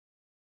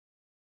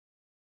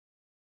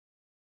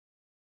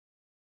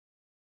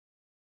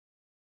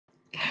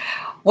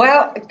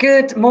Well,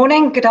 good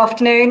morning, good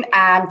afternoon,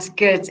 and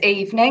good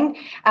evening.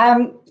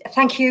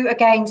 Thank you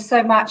again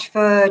so much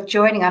for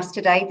joining us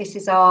today. This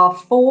is our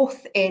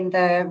fourth in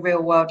the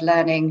Real World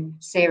Learning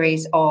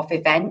series of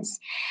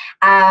events.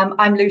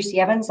 I'm Lucy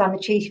Evans. I'm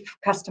the Chief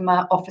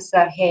Customer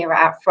Officer here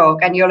at Frog,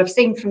 and you'll have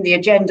seen from the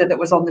agenda that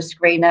was on the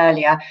screen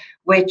earlier,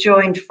 we've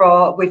joined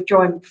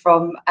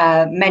from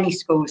many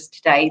schools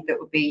today that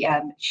will be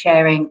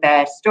sharing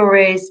their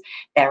stories,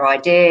 their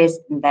ideas,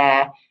 and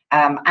their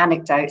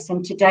anecdotes.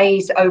 And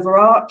today's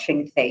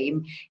overarching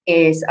theme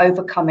is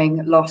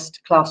overcoming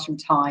lost classroom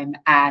time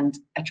and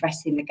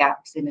addressing the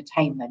gaps in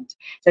attainment.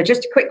 So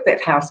just a quick bit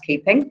of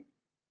housekeeping.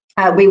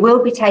 We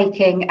will be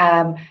taking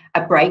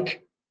a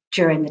break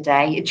during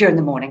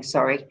the morning.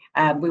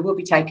 We will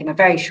be taking a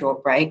very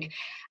short break.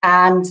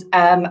 And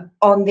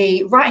on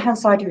the right hand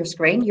side of your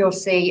screen, you'll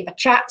see a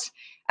chat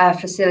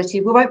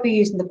facility. We won't be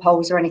using the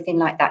polls or anything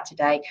like that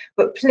today,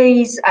 but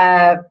please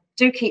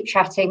do keep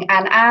chatting,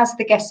 and as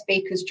the guest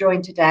speakers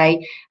join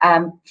today,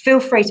 feel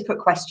free to put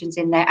questions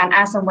in there, and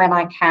as and when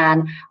I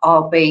can,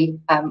 I'll be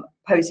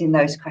posing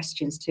those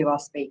questions to our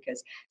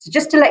speakers. So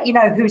just to let you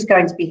know who's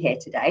going to be here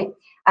today,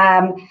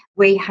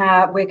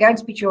 we're going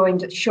to be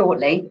joined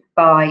shortly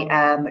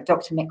by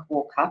Dr. Nick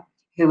Walker,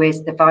 who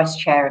is the Vice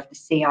Chair of the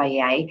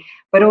CIEA,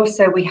 but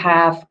also we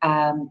have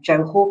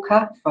Joe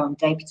Hawker from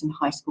Davidson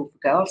High School for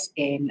Girls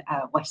in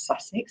West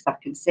Sussex. I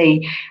can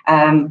see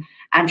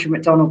Andrew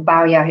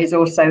McDonald-Bowyer is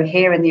also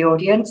here in the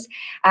audience.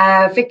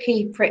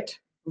 Vicky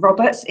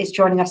Pritt-Roberts is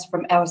joining us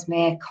from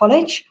Ellesmere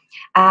College.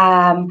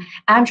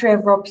 Andrea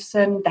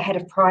Robson, the Head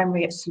of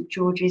Primary at St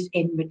George's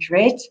in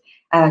Madrid.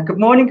 Good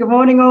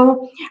morning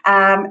all.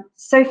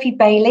 Sophie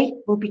Bailey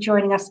will be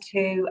joining us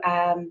to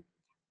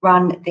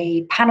run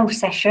the panel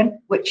session,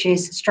 which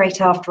is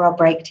straight after our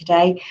break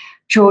today.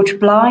 George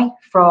Bly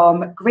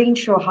from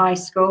Greenshaw High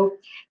School.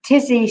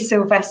 Tizzy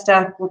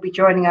Sylvester will be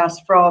joining us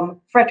from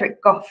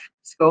Frederick Gough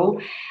School.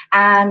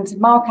 And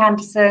Mark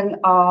Anderson,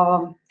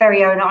 our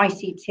very own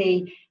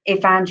ICT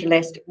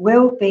evangelist,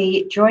 will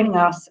be joining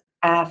us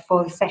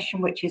for the session,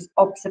 which is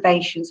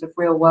Observations of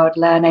Real World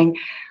Learning,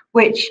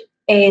 which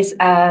is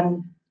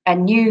a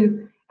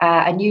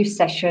new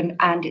session,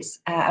 and it's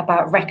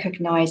about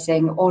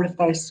recognising all of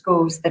those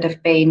schools that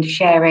have been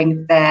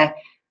sharing their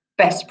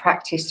best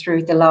practice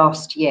through the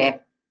last year.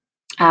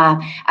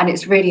 And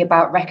it's really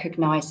about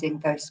recognising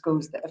those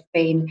schools that have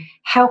been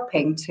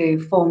helping to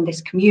form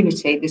this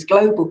community, this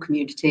global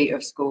community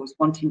of schools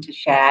wanting to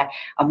share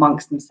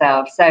amongst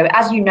themselves. So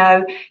as you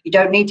know, you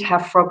don't need to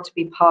have Frog to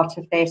be part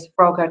of this.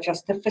 Frog are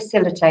just the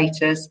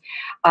facilitators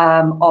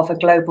of a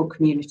global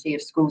community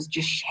of schools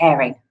just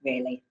sharing,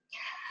 really.